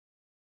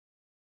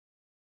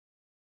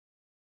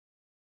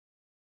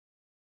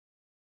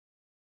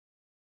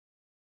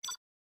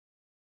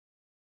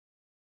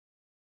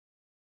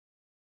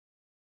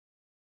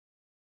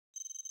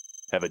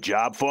Have a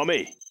job for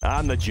me?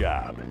 On the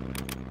job.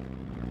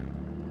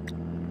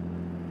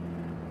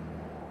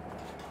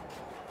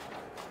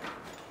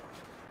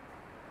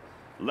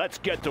 Let's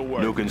get to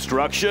work. New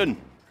construction?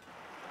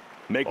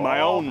 Make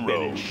my own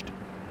road. Finished.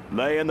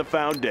 Laying the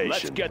foundation.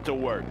 Let's get to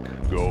work.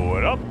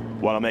 Going up.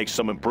 Want to make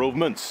some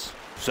improvements?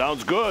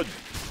 Sounds good.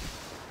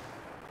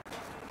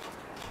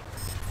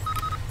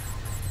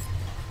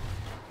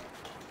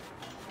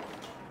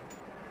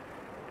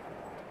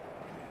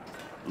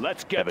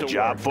 Let's get to work. Have a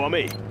job for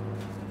me?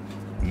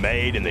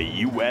 Made in the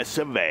US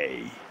of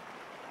A.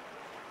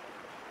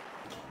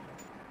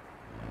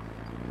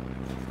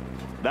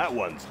 That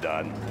one's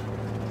done.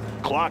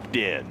 Clocked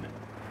in.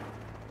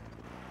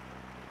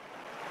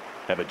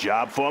 Have a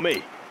job for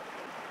me?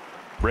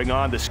 Bring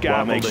on the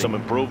scaffolding. Want to make some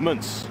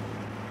improvements?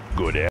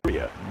 Good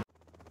area.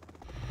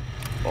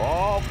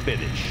 All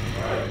finished.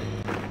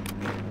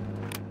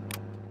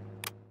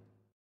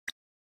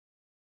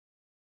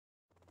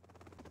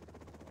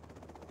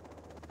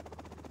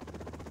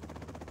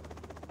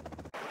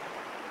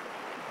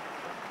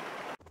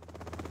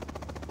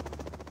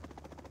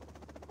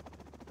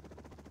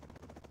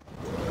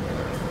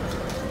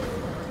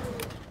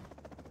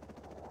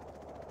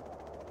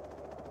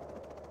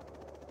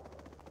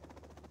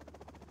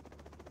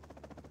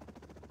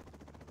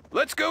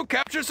 Let's go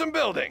capture some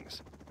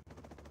buildings.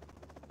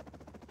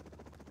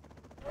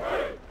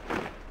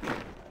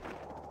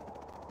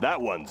 That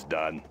one's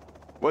done.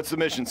 What's the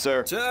mission,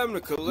 sir? Time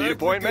to collect Need a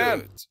point,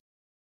 man?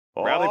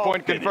 Rally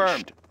point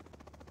confirmed.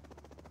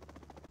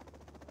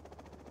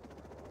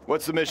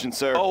 What's the mission,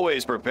 sir?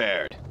 Always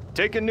prepared.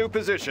 Take a new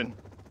position.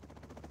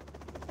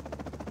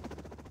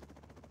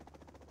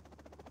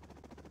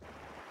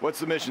 What's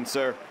the mission,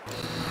 sir?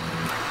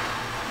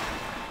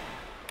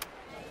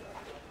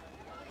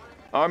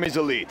 Army's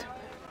elite.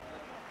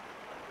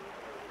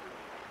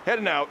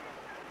 Heading out.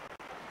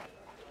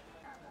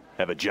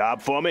 Have a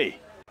job for me?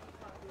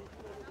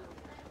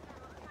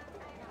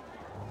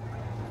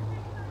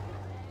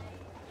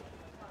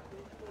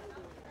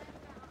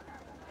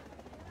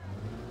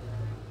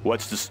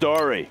 What's the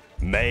story?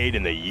 Made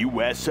in the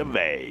US of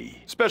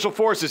A. Special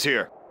Forces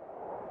here.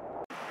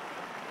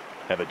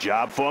 Have a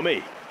job for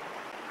me?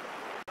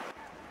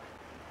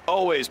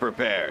 Always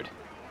prepared.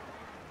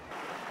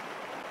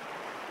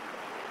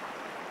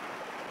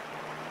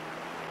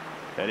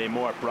 Any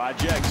more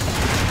projects?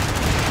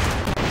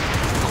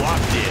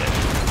 Clocked in.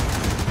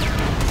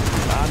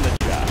 On the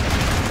job.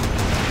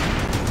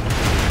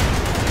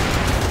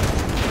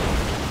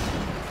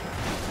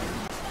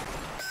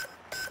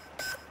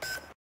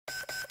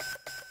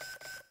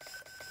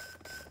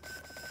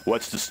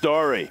 What's the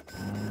story?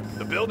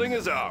 The building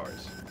is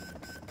ours.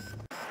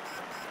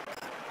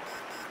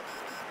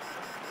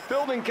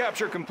 Building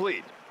capture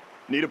complete.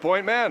 Need a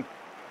point, man?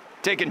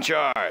 Taking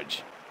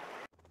charge.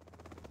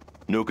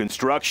 New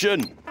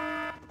construction?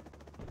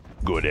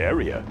 Good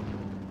area.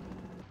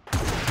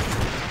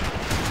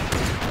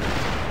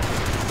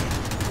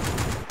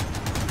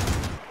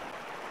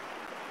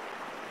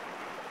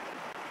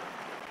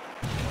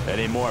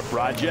 Any more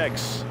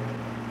projects?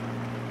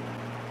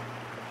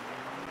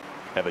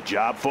 Have a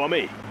job for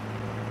me?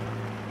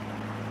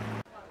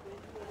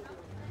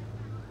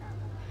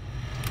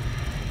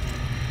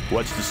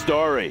 What's the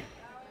story?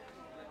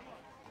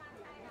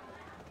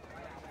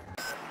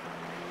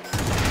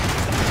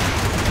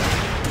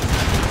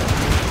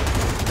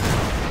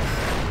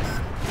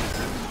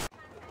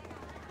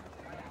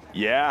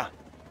 Yeah.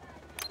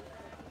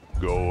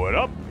 Going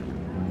up.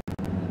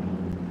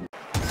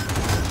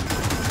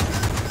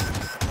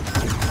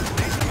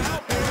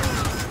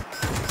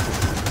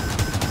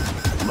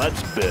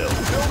 Let's build.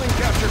 Building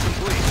capture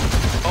complete.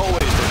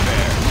 Always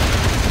prepared.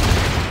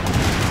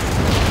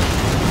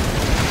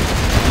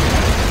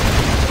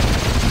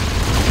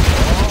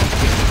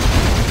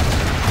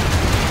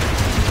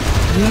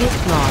 Unit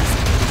lost.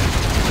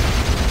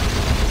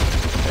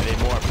 Any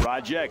more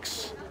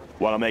projects?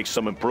 Want to make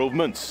some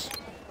improvements?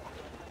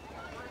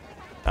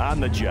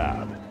 On the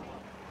job.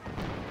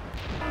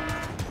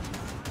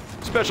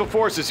 Special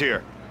Forces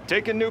here.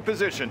 Take a new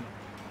position.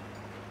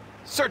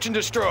 Search and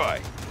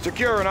destroy.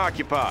 Secure and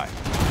occupy.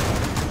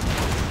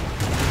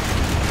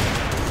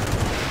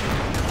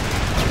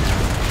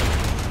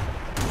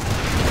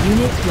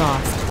 Unit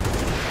lost.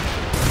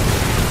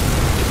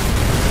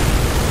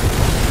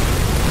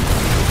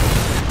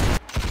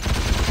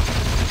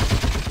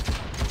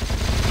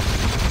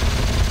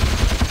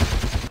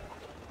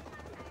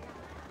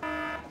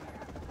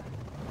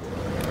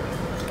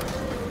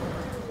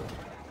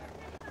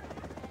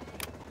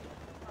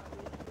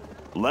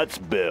 Let's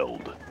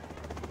build.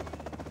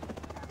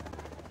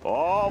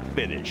 All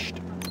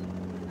finished.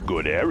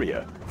 Good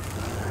area.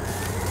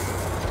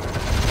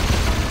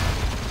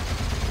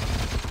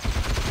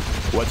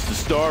 What's the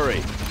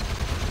story?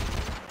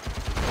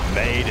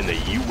 Made in the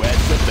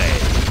US of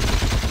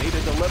A. Need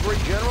a delivery,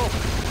 General?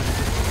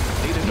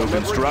 Need a New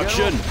delivery,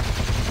 construction? General?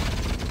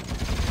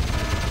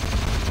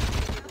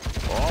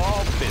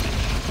 All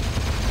finished.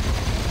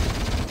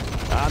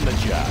 On the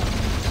job.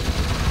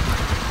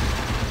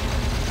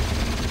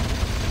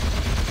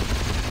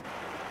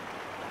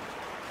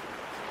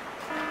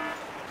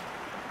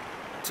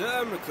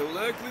 Time to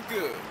collect the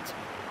goods.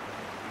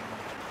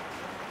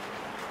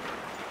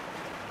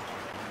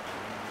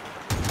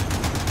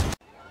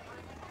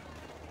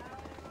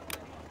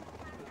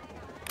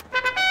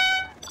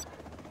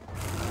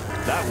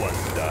 That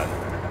one's done.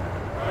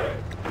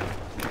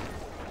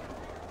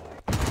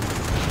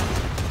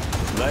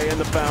 Laying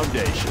the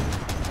foundation.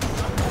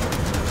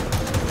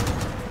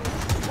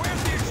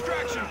 Where's the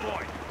extraction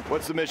point?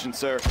 What's the mission,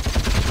 sir?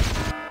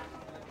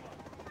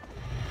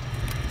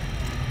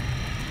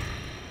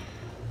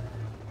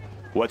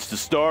 What's the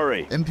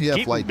story? MPF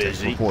Keep 'em light tank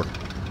busy. reporting.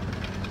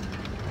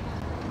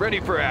 Ready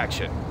for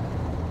action.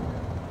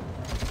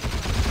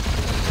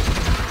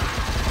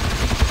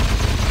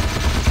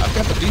 I've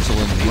got the diesel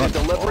engine Need a running.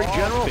 delivery, All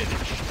General?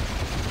 finished.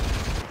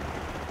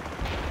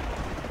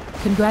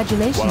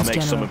 Congratulations, Wanna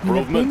make some General. You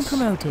have been improvements?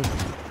 promoted.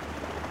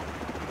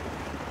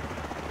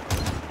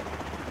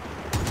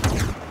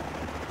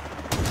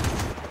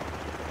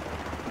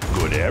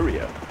 Good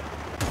area.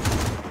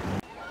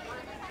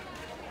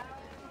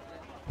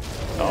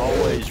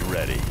 Always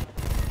ready.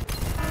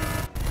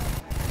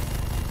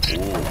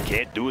 Ooh,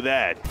 can't do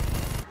that.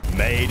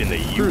 Made in the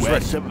Crew's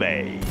US of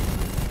A.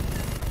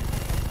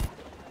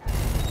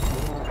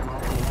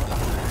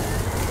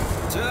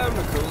 Time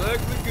to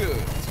collect the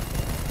goods.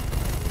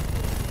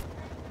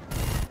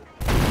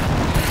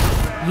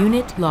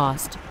 Unit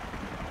lost.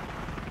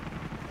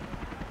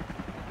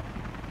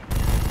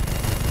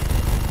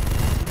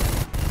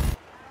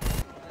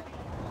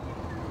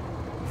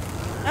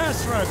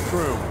 Astra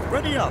crew,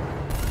 ready up.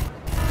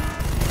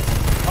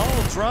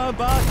 I'll drive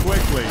by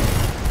quickly.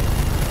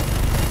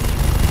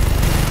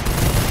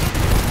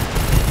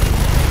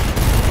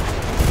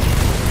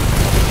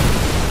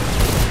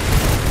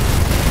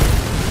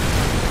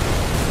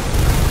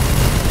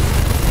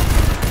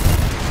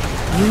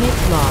 Unit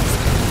lost.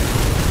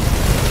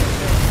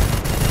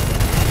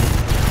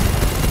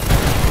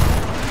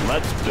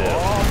 Let's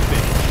build.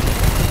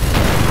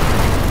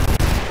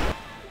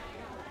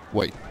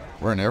 Wait,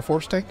 we're an Air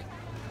Force tank?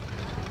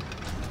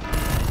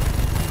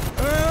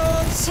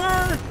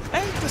 Sir,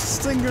 ain't the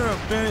Stinger a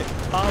bit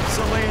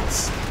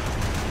obsolete?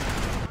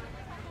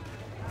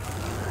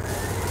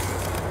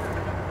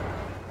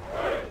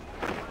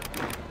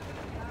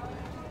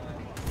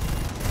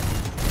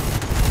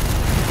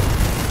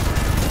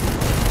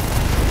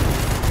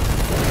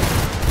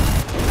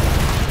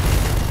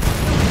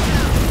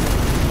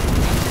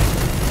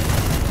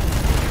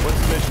 What's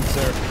the mission,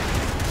 sir?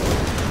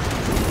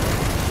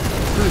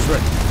 Crew's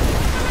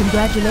ready.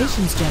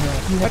 Congratulations, General.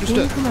 You have been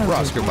Understood. promoted.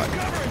 Roscoe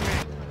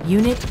Mike.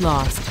 Unit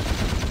lost.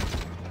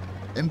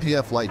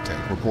 MPF light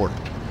tank reporting.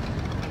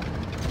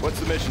 What's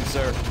the mission,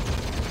 sir?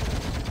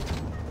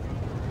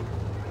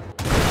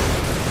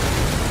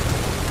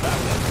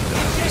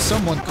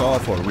 Someone call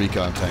for a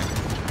recon tank.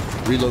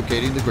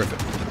 Relocating the Griffin.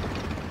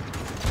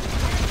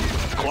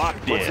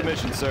 Clocked What's the in.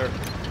 mission, sir?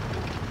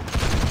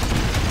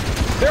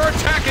 They're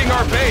attacking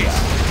our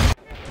base!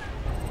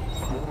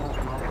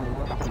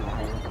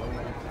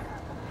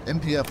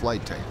 MPF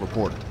light tank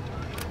reporting.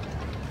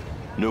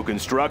 New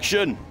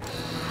construction.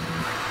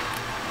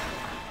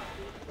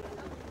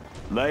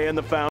 Laying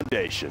the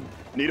foundation.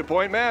 Need a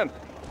point, man?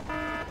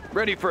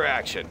 Ready for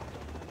action.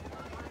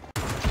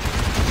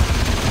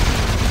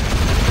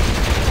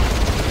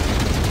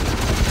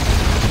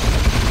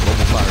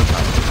 Mobile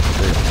firepower.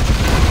 There.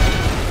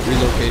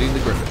 Relocating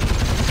the Griffin.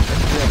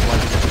 MPF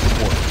light tank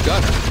reporting.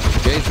 Gunner,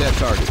 engage that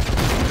target.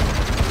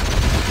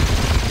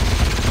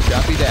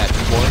 Copy that.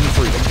 Deploying the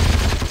Freedom.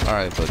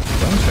 Alright, but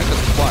don't expect us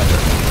to fly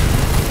there.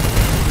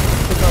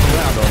 Look up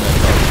around on that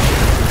target.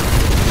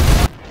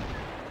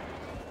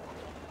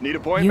 Need a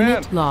point, man?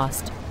 Unit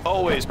lost.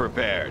 Always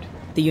prepared.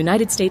 The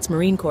United States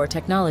Marine Corps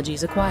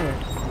technologies acquired.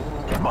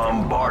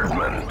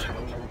 Bombardment.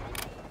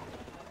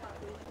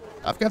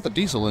 I've got the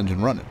diesel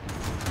engine running.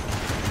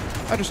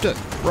 Understood.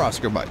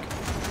 Roscoe Mike.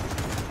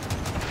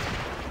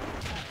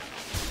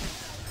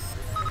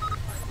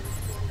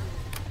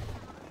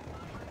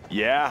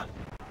 Yeah.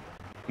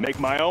 Make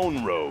my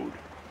own road.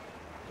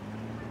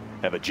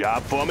 Have a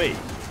job for me?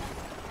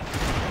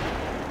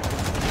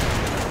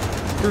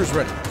 Crew's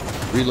ready.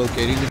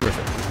 Relocating the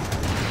Griffin.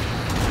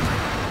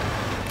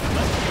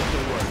 Let's get to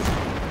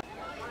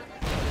work.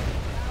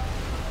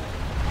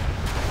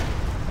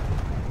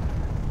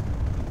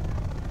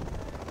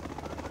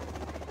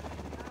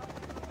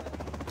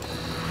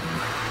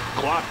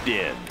 Clocked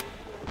in.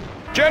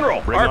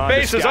 General, Bring our on the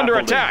base is under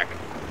scaffolding. attack.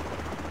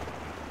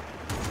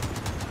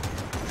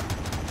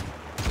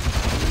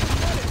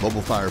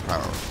 Mobile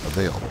firepower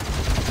available.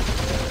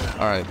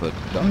 Alright, but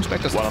don't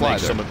expect us to Want to fly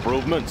make there. some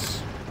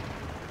improvements?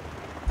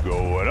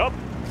 Going up.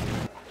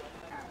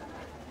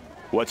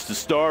 What's the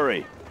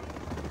story?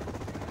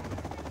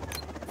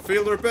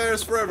 Field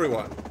repairs for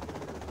everyone.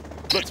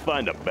 Let's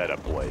find a better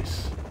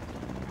place.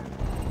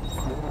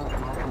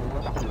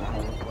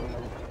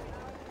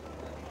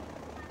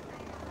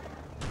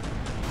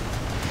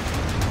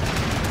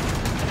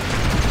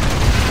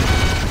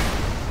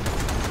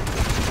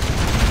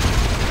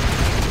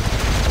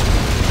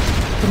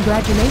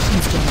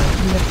 Congratulations, General.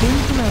 You have been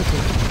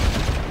promoted.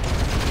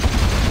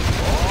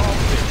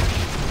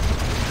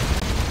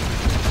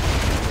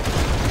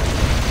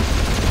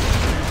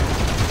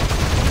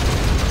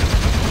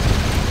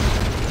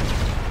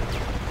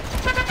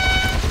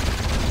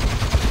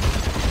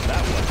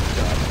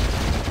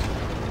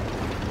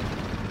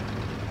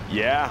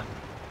 Yeah?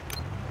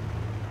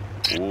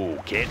 Ooh,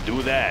 can't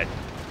do that.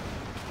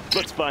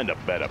 Let's find a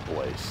better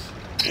place.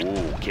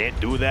 Ooh, can't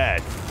do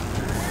that.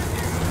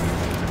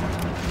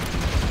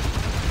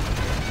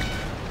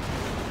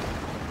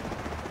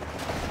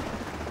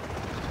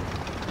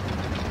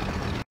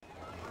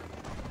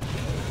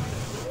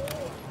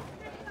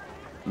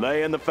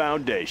 Laying the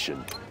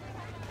foundation.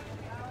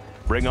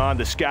 Bring on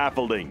the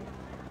scaffolding.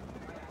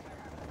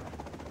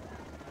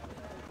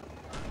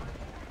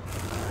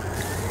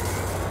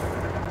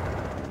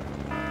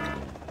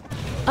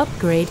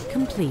 Upgrade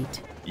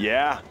complete.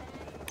 Yeah?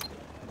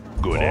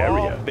 Good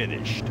area.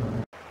 Finished.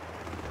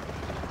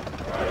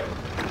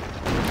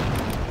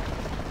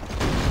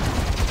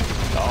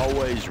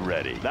 Always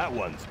ready. That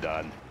one's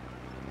done.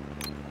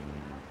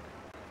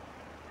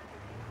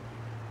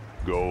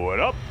 Going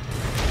up.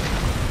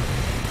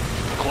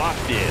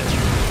 Clocked in.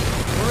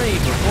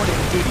 Marine reporting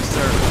for duty,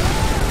 sir.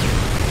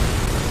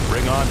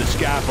 Bring on the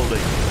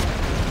scaffolding.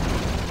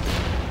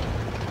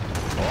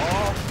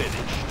 All finished.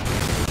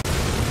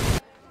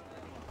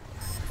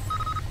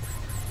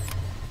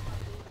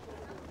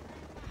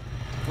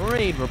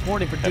 Marine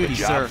reporting for Have a duty,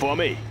 job sir. for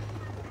me.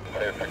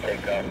 Clear for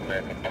takeoff,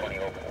 American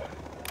 2004.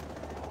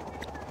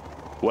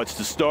 What's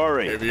the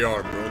story? Heavy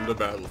armor on the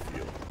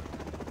battlefield.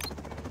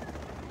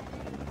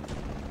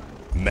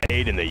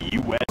 Made in the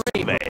U.S.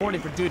 of A.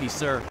 Reporting for duty,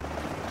 sir.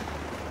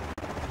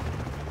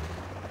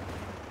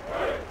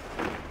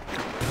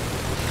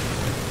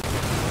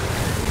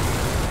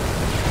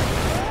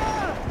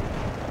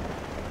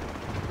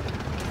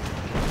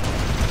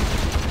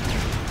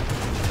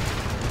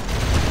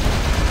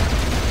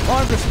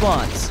 Armed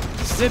response.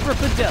 Semper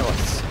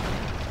Fidelis.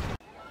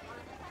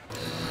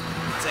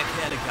 Tech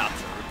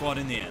helicopter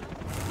reporting in.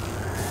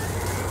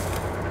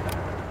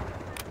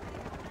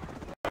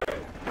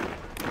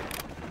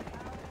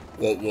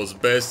 What was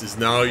best is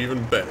now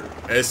even better.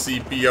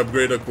 SCP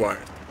upgrade acquired.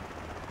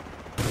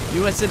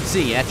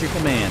 USMC at your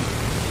command.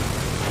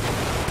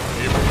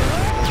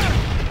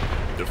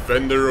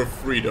 Defender of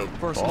freedom.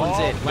 First one's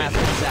in, last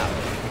one's out.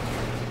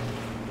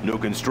 New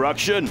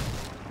construction.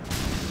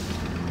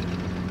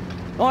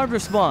 Armed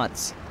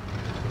response.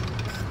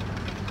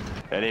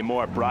 Any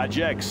more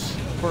projects?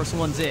 First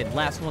one's in,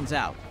 last one's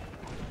out.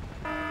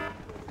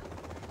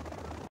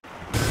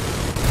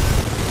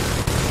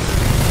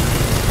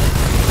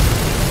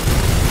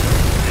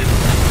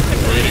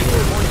 Waiting order.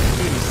 Reporting for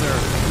duty, sir.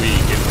 We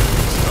get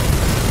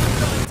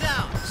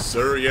this.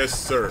 Sir, yes,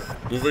 sir.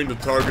 Moving to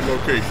target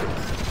location.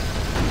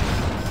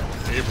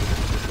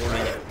 Abrams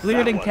reporting in.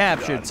 Cleared and one's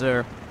captured, done.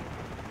 sir.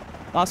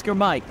 Oscar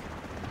Mike.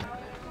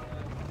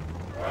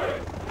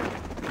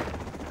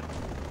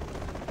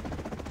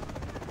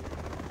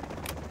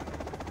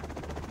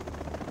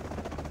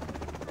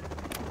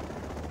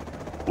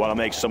 Want to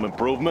make some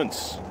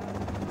improvements?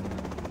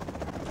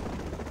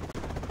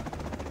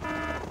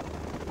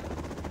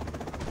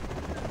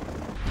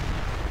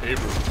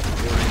 Abrams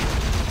reporting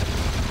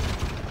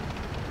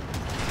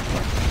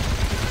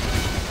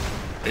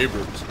in.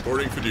 Abrams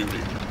reporting for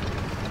duty.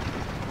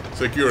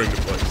 Securing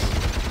the place.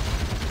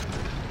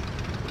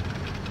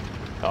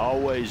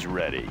 Always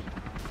ready.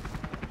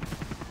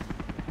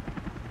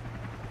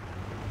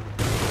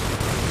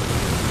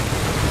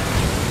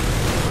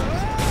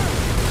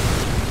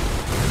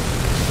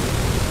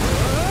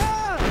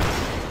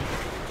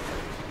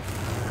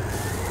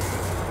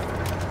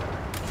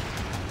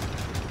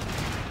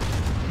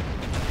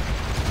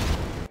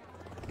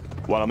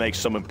 Want to make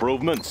some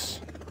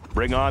improvements?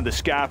 Bring on the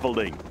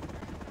scaffolding.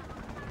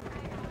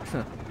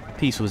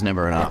 Peace was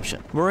never an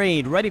option.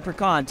 Marine, ready for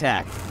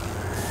contact.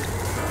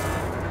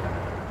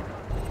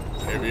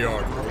 Heavy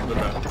armor on the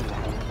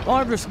battlefield.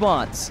 Armed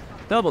response.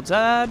 Double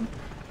time.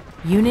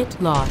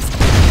 Unit lost.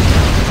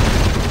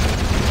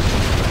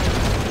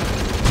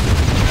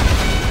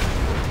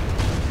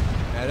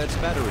 At its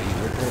battery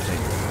reporting.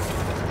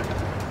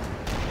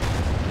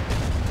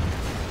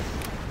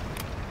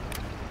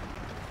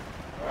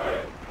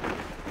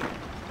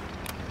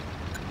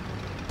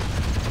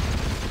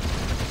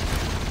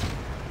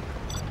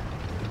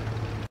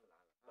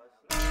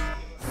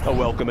 A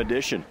welcome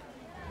addition.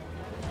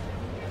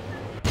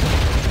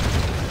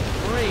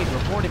 Marine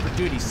reporting for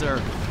duty,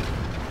 sir.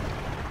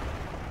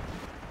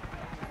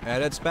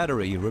 At its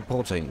battery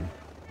reporting.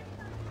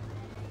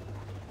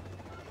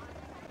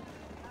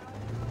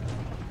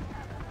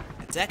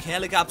 Attack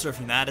helicopter of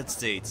United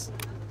States.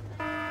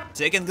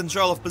 Taking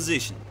control of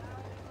position.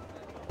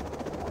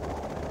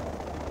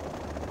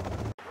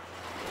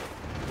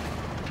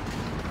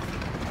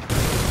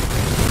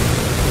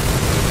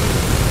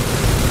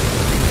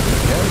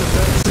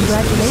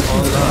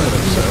 Congratulations,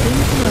 sir.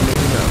 You have been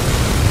promoted.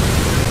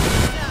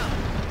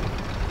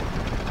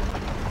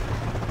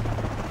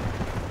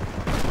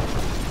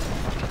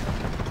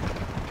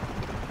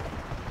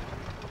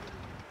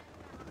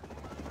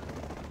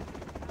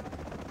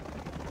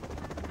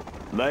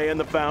 Laying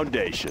the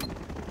foundation.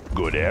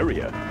 Good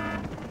area.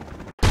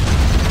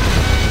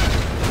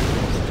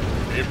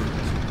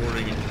 Abrams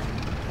reporting in.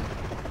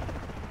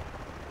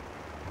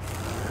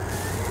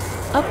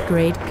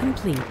 Upgrade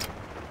complete.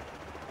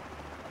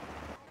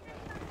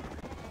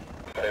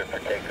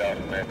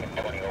 takeoff, American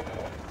 20 over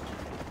 1.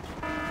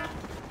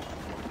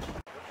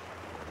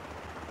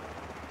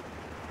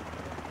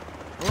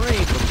 Marine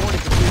reporting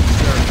for duty,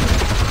 sir.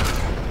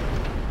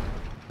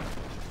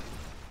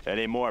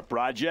 Any more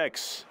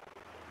projects?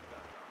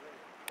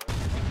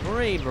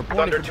 Marine reporting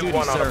Thunder for duty, 2-1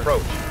 on sir.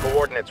 approach.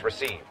 Coordinates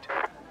received.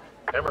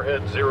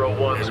 Hammerhead 01's Here we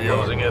are.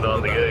 closing in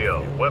on the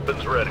AO.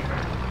 Weapons ready.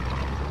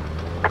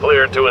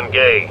 Clear to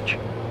engage.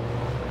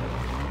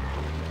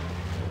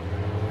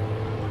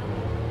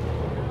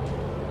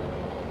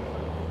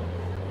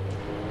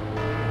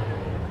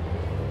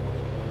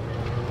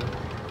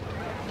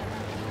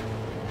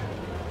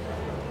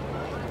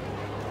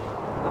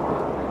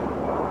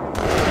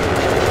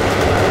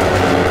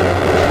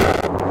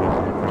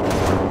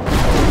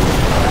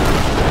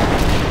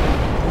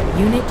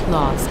 Unit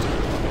lost.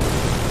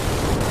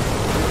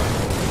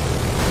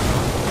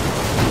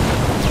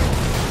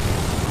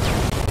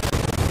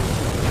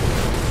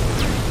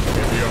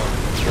 Here we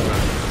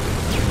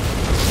are.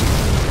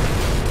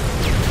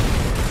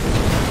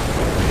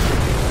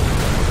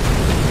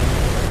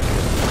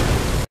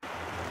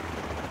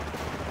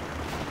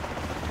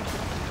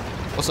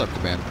 What's up,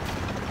 Commander?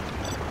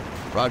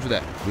 Roger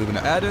that. Moving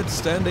out. Added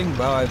standing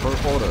by for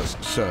orders,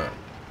 sir.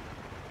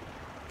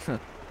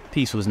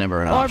 Peace was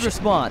never an Hard option.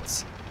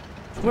 response.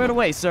 Squared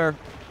away, sir.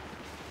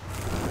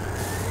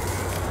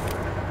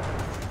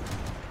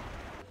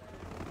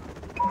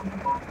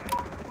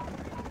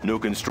 New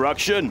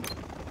construction?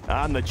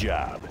 On the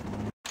job.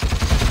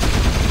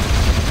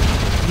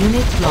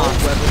 Unit All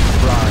lost. weapons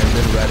primed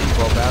and ready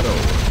for battle.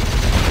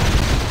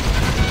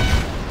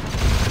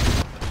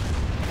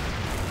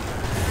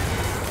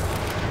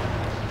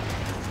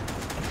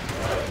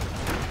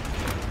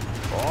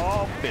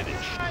 All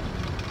finished.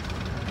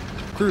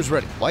 Crew's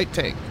ready. Light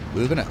tank.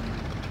 Moving out.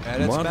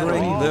 And it's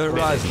monitoring the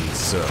horizons,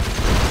 sir.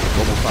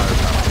 Mobile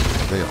firepower.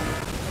 Available.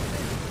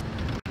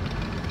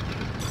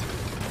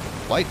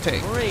 Light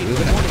tank. Marine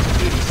Moving out. reporting for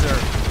duty, sir.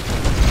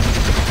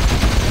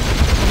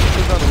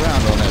 Put another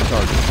round on that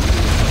target.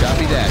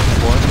 Copy that.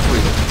 Deploying to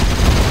freedom.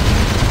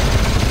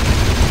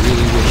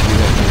 Really wish we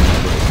had more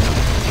numbers.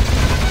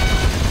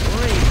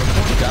 Marine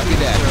reporting for Copy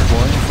duty, that. sir.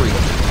 Deploying to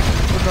freedom.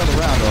 Put another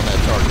round on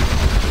that target.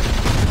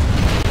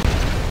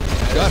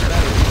 Gunner.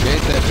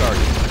 Engage that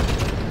target.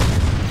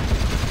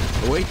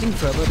 Awaiting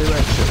further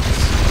directions.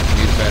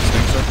 Need a fast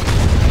thing, sir?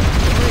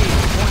 Marine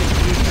reporting for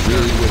duty, sir.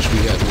 Really wish we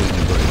had wing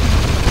and brake.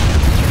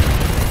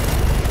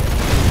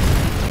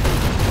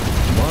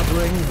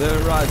 Monitoring the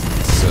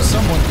horizons, sir.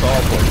 Someone call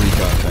for a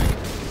recon tank.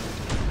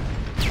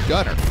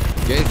 Gunner.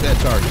 Engage that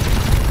target.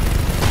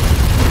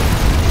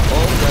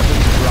 All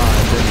weapons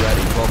primed and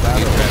ready for Need a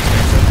battle. fast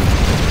thing, sir?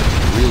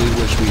 Really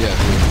wish we had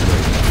wing and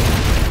brake.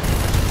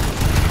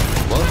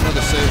 Load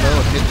another Savo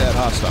and hit that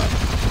hostile.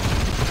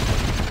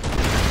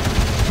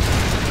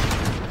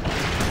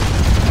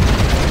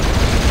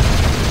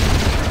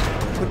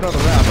 Put another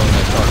round on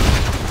that target.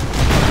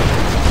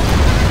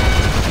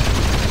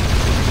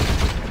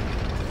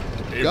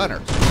 Gunner,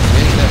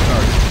 engage that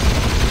target.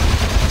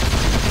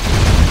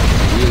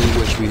 Really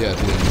wish we had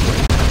wing and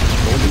brake.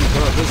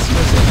 Multi-purpose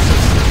missile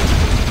system.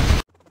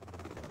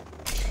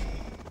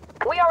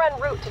 We are en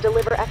route to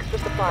deliver extra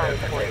supplies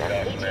for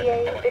them.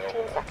 ETA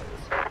 15 seconds.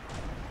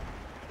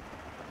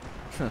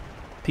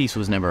 Peace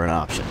was never an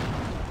option.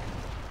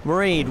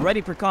 Marine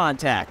ready for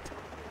contact.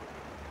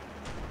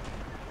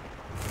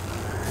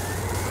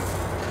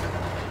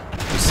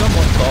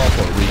 Someone call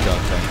for a recon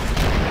tank.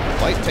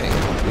 Light tank,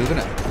 moving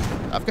out.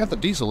 I've got the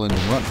diesel engine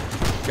running.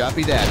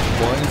 Copy that,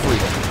 deploying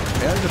freedom.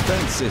 Air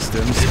defense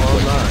systems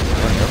online.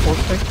 Air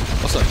Force tank?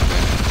 What's up,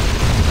 man?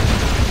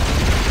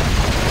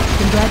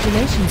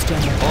 Congratulations,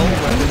 General. All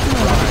weapons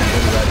primed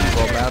and ready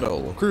for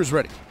battle. Crew's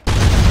ready.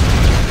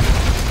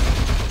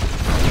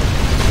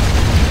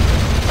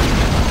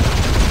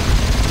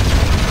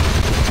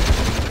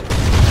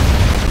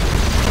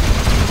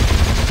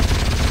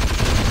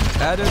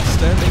 Added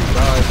standing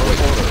by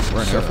for orders, We're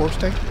an sir. Air Force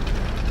tank?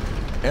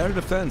 Air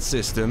defense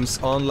systems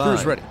online.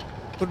 Crew's ready.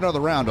 Put another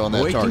round on that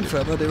Awaiting target.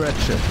 further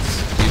directions.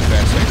 Need a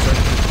fast tank, sir?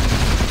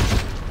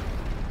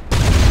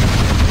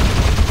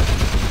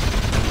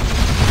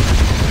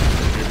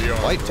 Here we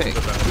are. Light tank,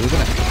 moving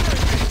out.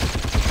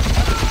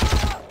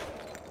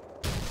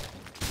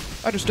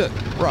 Understood.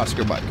 We're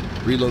Oscar Mike.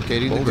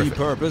 Relocating the Griffin.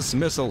 Multi-purpose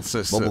missile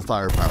system. Mobile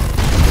firepower. Air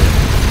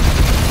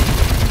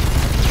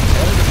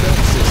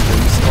defense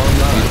systems Need a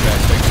online.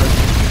 fast tank, sir?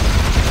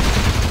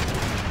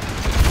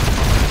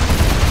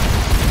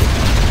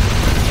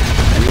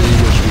 Really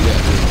wish we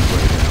had wing and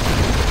brake.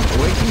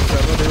 Awaiting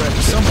further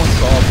directions. Someone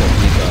call for a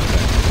recon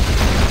tank.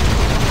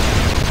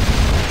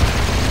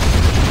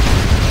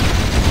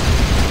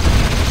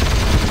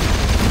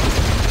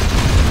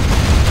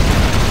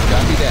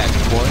 Copy that.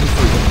 Deploying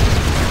freedom.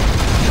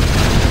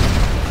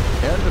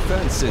 Air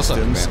defense What's up,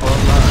 systems man?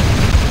 online.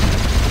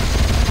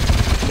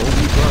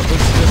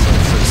 Multi-purpose missile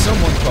system.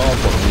 Someone call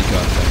for a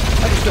recon tank.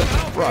 Understood.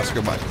 We're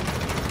Oscar Mike.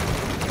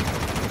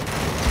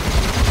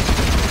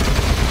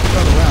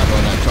 Another round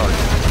on that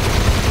target.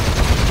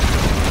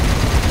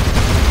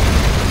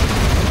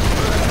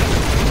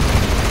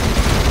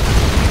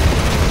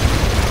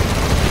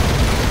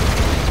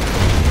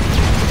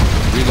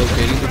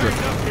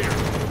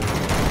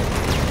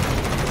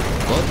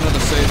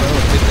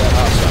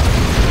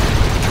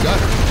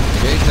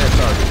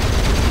 target.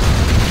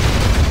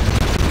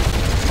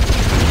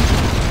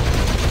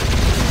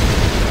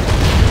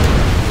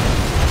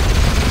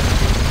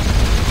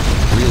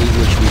 Really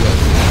wish we had.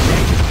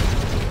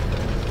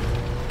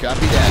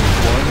 Copy that.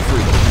 Deploying the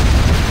Freedom.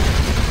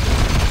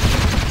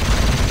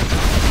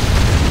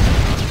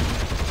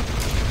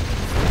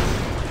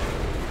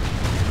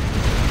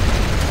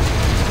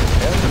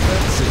 Air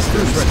defense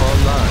systems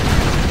online.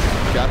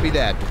 Copy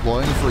that.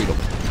 Deploying the Freedom.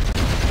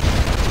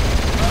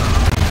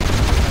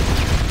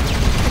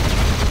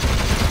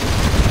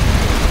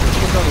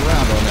 Another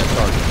round on that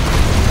target.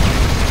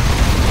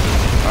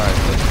 Alright,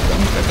 let's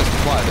don't expect us to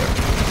fly there.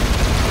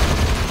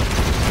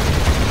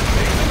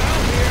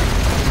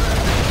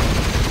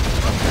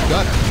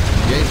 Gunner,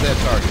 engage that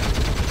target.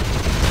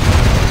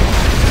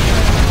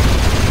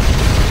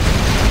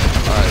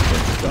 Alright,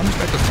 but don't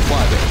expect us to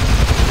fly there.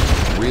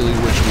 Really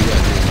wish we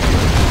had this.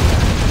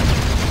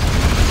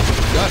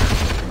 Gunner,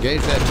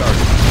 engage that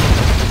target.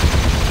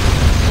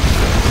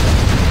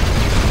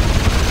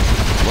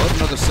 Load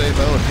another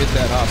Sabo and hit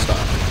that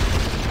hostile.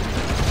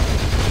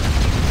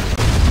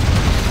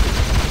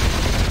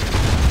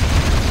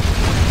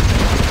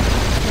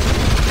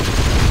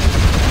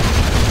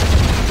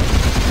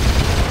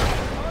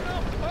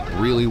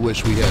 Really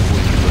wish we had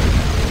wings ready.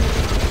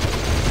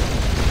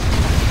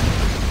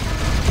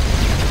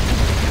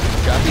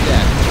 Copy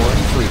that.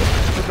 Deploying Freedom.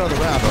 Put another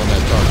round on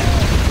that target.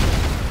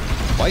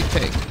 White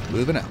tank.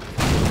 Moving out.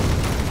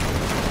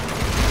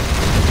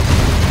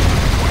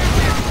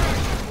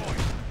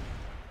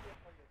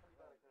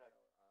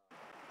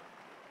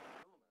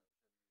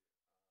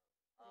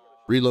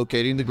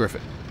 Relocating the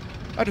Griffin.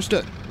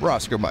 Understood.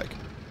 Oscar Mike.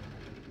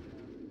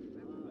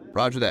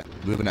 Roger that.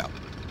 Moving out.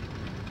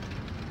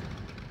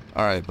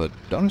 Alright, but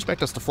don't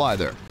expect us to fly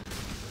there.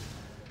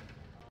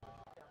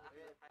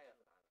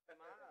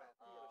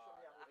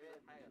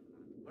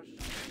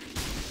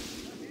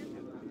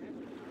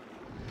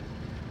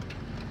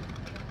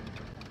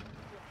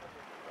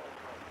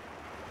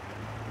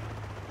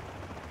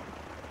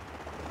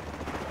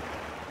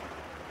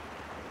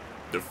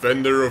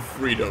 Defender of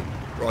Freedom.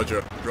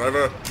 Roger.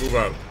 Driver, move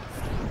out.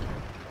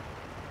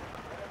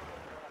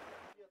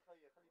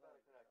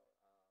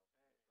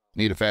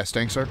 Need a fast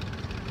tank, sir?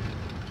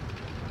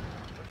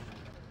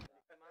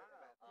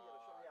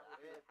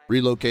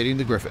 Relocating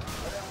the Griffin.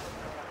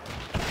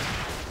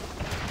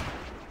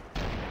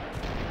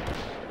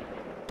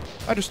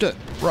 Understood.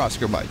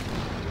 Oscar Mike.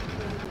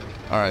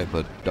 Alright,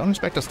 but don't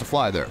expect us to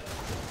fly there.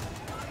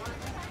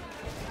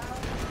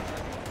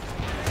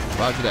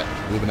 Roger that.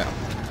 Moving out.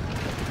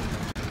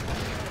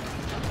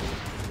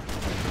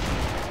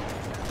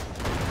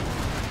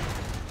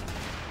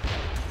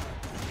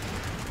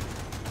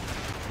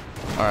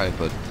 Alright,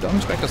 but don't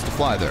expect us to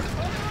fly there.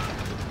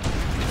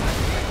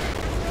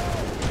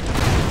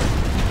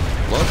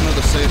 Load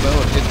another Sabo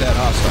and hit that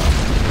hostile.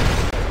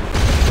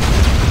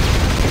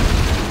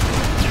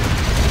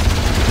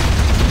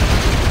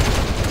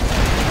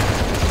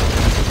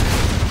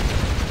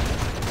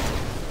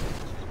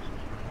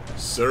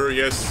 Sir,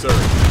 yes, sir.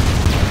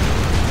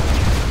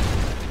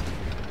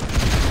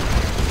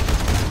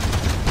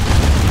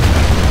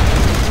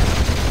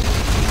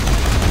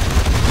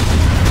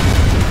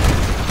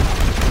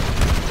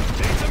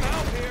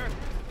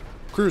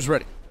 Crew's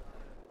ready.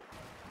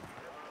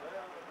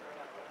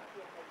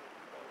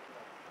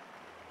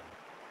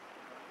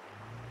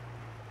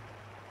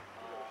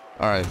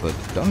 Alright, but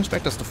don't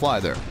expect us to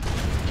fly there.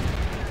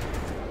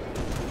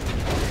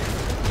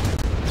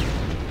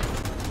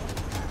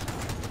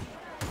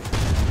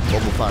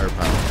 Mobile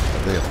firepower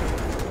available.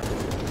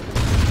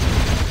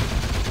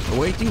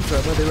 Awaiting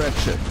further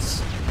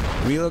directions.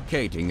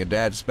 Relocating a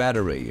dad's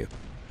battery.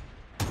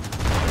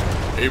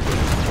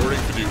 Abrams, reporting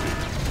for duty.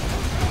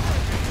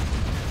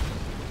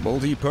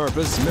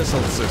 Multi-purpose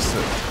missile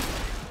system.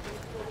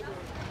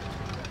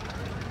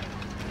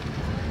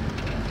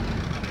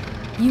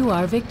 You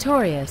are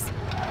victorious.